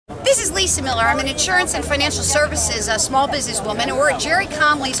This is Lisa Miller. I'm an insurance and financial services small businesswoman, and we're at Gerry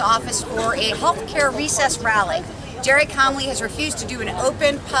Connelly's office for a healthcare recess rally. Gerry Connelly has refused to do an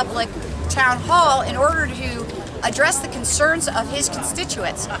open public town hall in order to address the concerns of his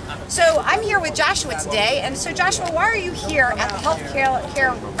constituents. So I'm here with Joshua today, and so Joshua, why are you here at the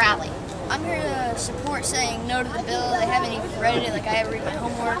healthcare rally? I'm here to support saying no to the bill. I haven't even read it. Like, I read my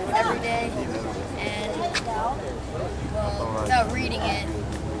homework every day, and well, without reading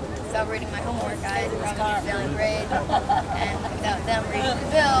my homework, I'd probably get a failing grade, and without them reading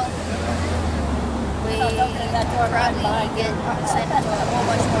the bill, we probably get sent into a whole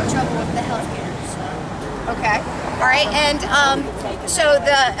bunch more trouble with the healthcare. So. Okay. All right. And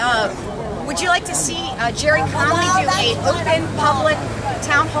would you like to see Gerry Connelly do an open public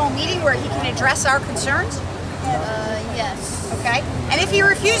town hall meeting where he can address our concerns? Yes. Okay. And if he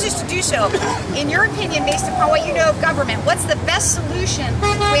refuses to do so, in your opinion, based upon what you know of government, what's the best solution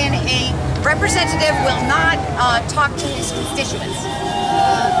when a representative will not talk to his constituents?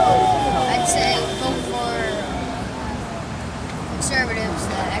 I'd say vote for conservatives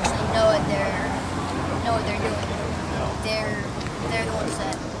that actually know what they're doing. They're the ones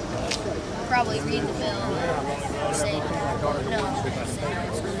that probably read the bill and say no.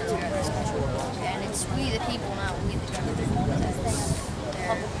 And it's we the people, not we the government.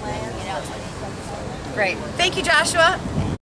 They're get out to. Great. Thank you, Joshua.